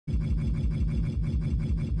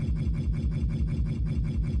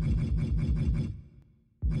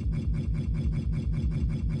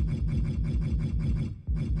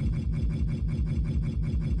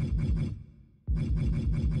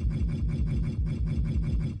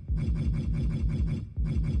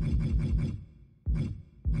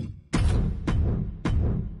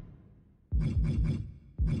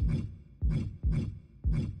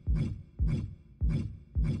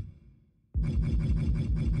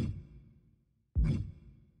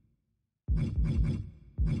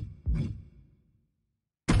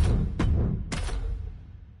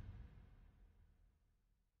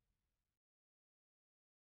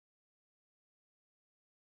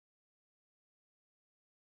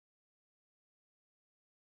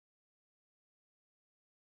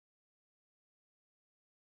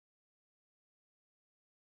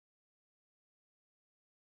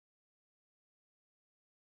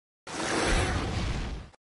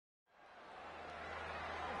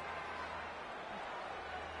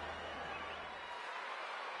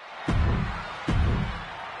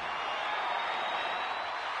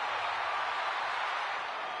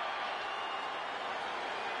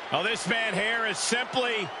Oh, this man here is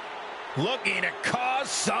simply looking to cause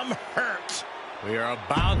some hurt. We are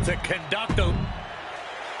about to conduct a...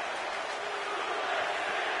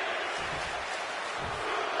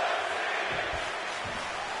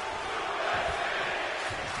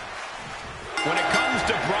 When it comes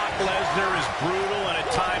to Brock Lesnar, his brutal and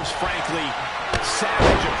at times, frankly,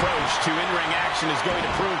 savage approach to in-ring action is going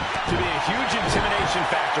to prove to be a huge intimidation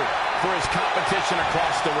factor for his competition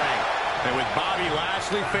across the ring. And with Bobby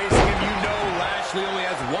Lashley facing him, you know Lashley only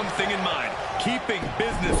has one thing in mind: keeping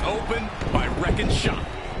business open by wrecking shop.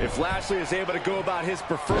 If Lashley is able to go about his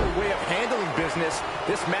preferred way of handling business,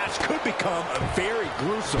 this match could become a very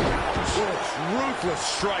gruesome match. Ruthless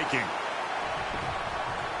striking.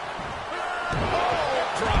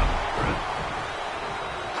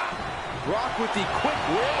 Brock with the quick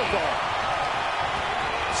wherewithal.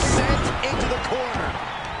 Sent into the corner.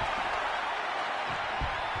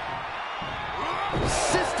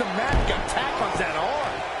 Systematic attack on that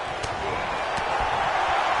arm.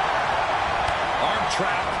 Arm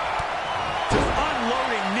trap. Just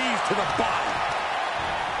unloading knees to the body.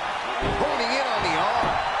 Honing in on the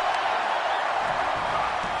arm.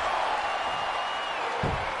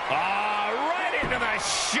 Right into the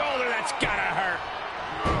shoulder. That's gotta hurt.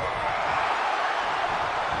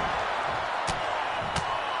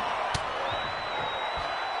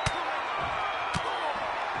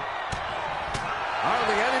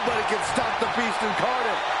 Anybody can stop the beast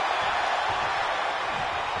incarnate.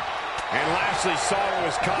 And Lashley saw what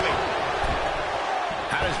was coming.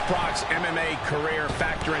 How does Brock's MMA career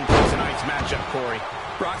factor into tonight's matchup, Corey?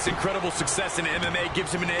 Brock's incredible success in MMA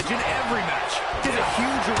gives him an edge in every match. He has a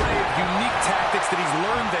huge array of unique tactics that he's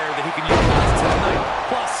learned there that he can utilize tonight.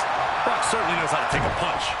 Plus, Brock certainly knows how to take a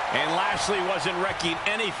punch. And Lashley wasn't wrecking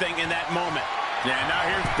anything in that moment. Yeah, now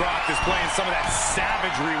here's Brock displaying some of that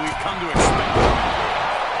savagery we've come to expect.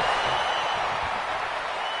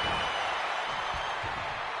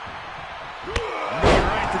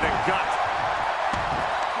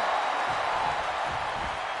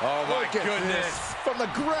 Oh, my goodness. From the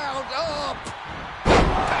ground up.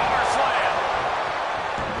 Power slam.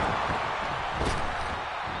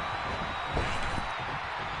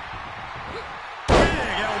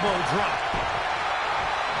 Big elbow drop.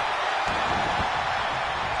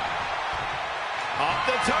 Off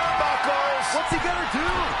the turnbuckles. What's he gonna do?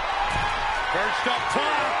 Perched up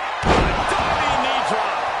top. Diving knee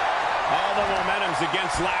drop. All the momentum's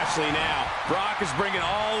against Lashley now. Brock is bringing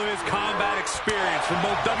all of his combat experience from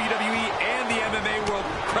both WWE and the MMA world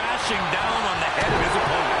crashing down on the head of his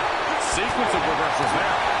opponent. Sequence of reversals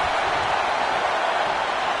there.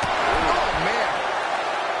 Oh, man.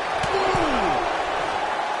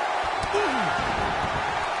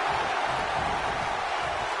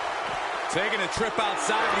 Taking a trip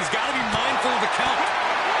outside, but he's got to be mindful of the count.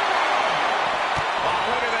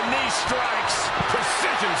 Oh, look at the knee strikes.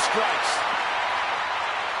 Precision strikes.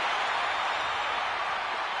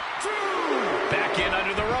 Back in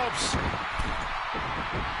under the ropes.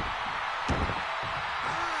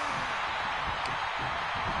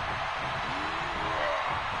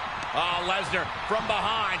 Oh, Lesnar from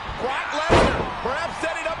behind. Brock Lesnar perhaps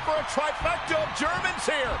setting up for a trifecta of Germans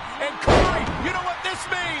here. And Corey, you know what this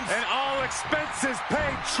means? An all expenses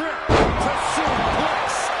paid trip to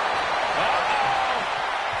Suplex. Uh-oh.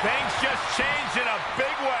 Things just changed in a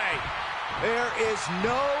big way. There is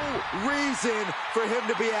no reason for him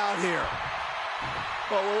to be out here.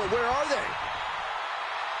 Well, where are they?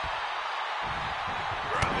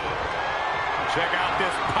 Check out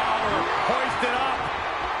this power. Hoist it up.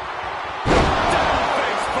 Down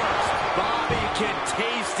face first. Bobby can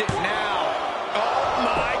taste it now. Oh,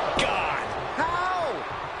 my God.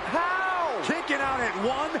 How? Kicking out at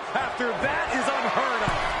one after that is unheard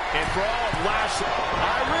of. And for all of Lashley,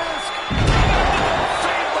 I risk.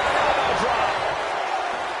 Save with an elbow drop.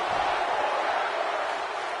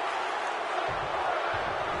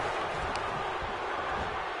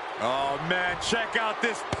 Oh, man, check out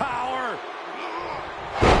this power.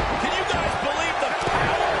 Can you guys believe the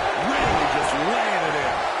power? Really just laying it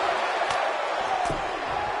in.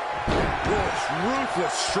 This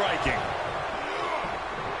ruthless striking.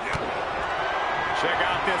 Check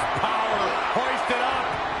out this power. Hoist it up.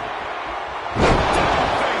 Down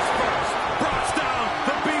face first. Brock's down.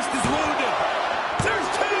 The beast is wounded. There's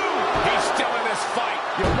two. He's still in this fight.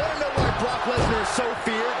 You want to know why Brock Lesnar is so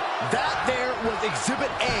feared? That there was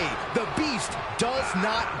Exhibit A. The beast does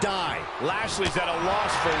not die. Lashley's at a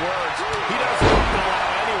loss for words. He doesn't even allow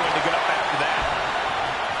anyone to get up after that.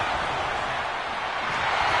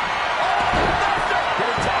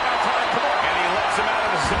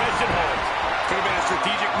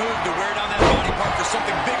 Strategic move to wear down that body part for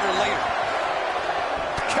something bigger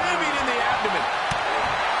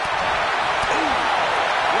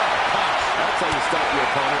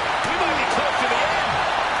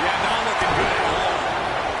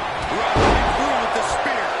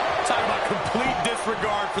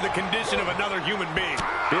disregard for the condition of another human being.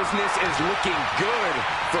 Business is looking good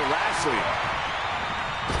for Lashley.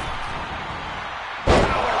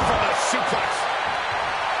 Power from the suplex.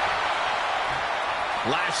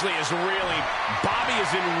 Lashley is reeling. Bobby is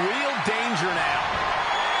in real danger now.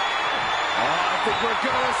 Oh, I think we're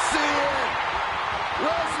gonna see it.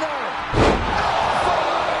 Lesnar.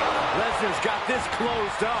 Lesnar's got this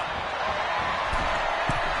closed up.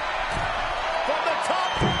 From the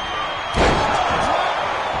top.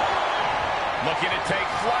 Looking to take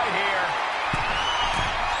flight here.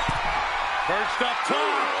 First up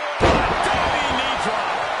top. Diving knee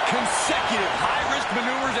drop. Consecutive high-risk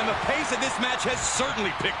maneuvers, and the pace of this match has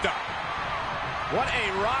certainly picked up. What a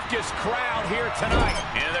raucous crowd here tonight.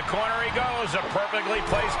 In the corner he goes, a perfectly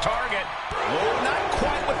placed target. Oh, not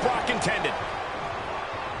quite what Brock intended.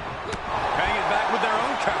 Paying it back with their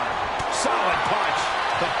own counter. Solid punch.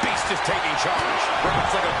 The Beast is taking charge.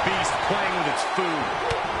 Brock's like a beast playing with its food.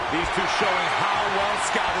 These two showing how well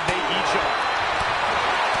scouted they each are.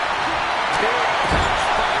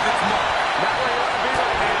 Not where you want to be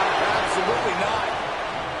right now. Absolutely not.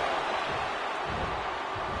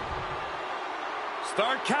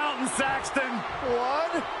 Start counting, Saxton.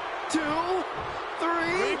 1, 2,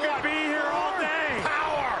 3. We could be here all day.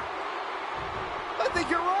 Power. I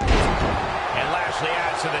think you're right. And Lashley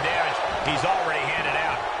adds to the damage he's already handed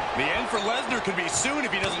out. The end for Lesnar could be soon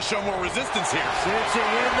if he doesn't show more resistance here. Cinching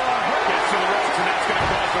in the hook. Gets to the ropes, and that's going to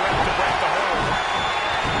cause the ref to break the hold.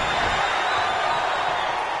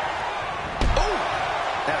 Oh,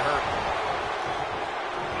 that hurt.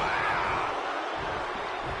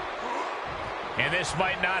 And this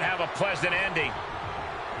might not have a pleasant ending.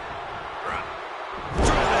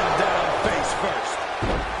 Driven down face first.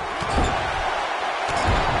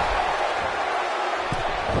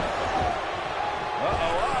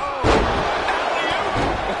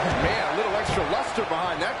 Man, a little extra luster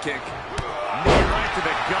behind that kick. Knee right to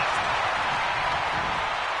the gut.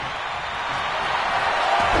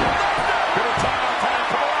 Good time.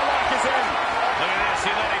 Lock is in. Look at this.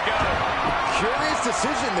 He let it go. Curious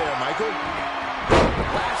decision there, Michael.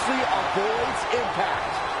 Lashley avoids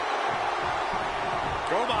impact.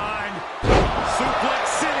 Go behind. Suplex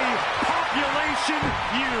City. Population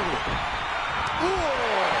U.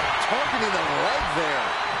 Ooh, targeting the leg there.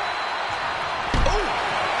 Ooh,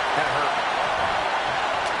 that hurt.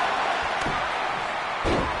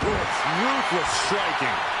 It's ruthless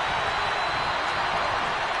striking.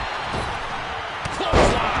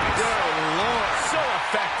 Clothesline. Good Lord. So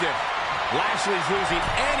effective. Lashley's losing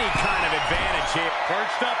any kind of advantage here.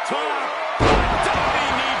 Perched up top.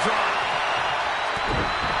 Diving knee drop.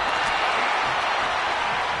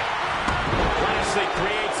 Lashley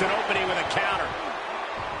creates an opening with a counter.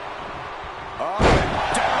 Up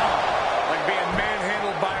and down. Like being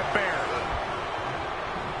manhandled by a bear.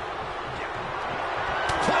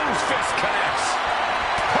 Closed fist connects.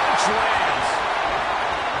 Punch lands.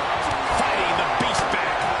 Fighting the Beast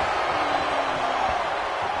back.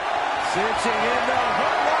 Cinching in the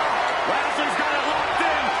hook lock. Lashley's got it locked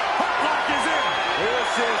in. Hook lock is in.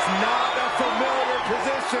 This is not a familiar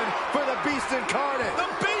position for the Beast incarnate.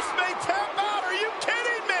 The Beast may tap out. Are you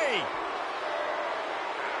kidding me?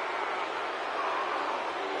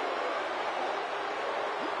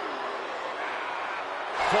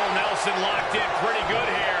 Cole Nelson locked in pretty good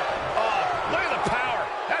here. Oh, look at the power.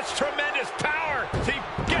 That's tremendous power. He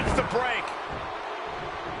gets the break.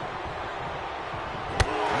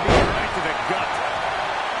 Knee right to the gut.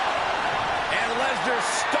 And Lesnar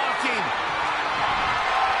stalking.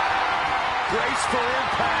 Brace for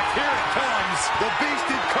impact. Here it comes. The Beast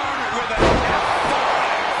incarnate with a F5.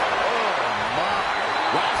 Oh, my.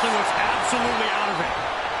 Lashley was absolutely out of it.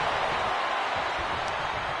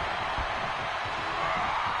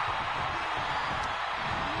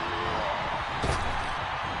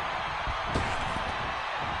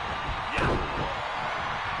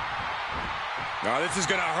 Now this is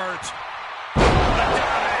gonna hurt. The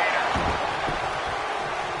Dominator.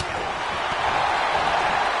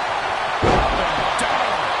 Up and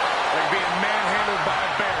down. Like being manhandled by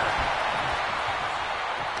a bear.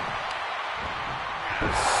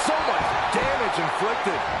 So much damage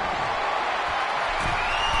inflicted.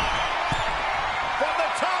 From the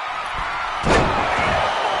top.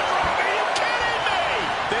 Are you kidding me?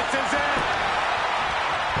 This is it.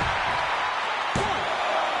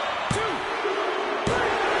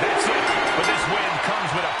 That's it. But this win comes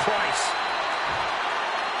with a price.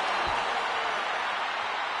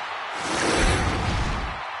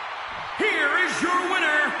 Here is your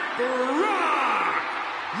winner, Brock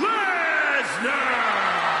Lesnar.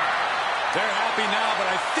 They're happy now, but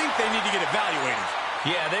I think they need to get evaluated.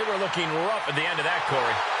 Yeah, they were looking rough at the end of that,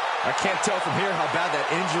 Corey. I can't tell from here how bad that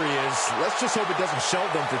injury is. Let's just hope it doesn't shelve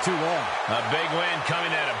them for too long. A big win coming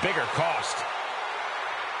at a bigger cost.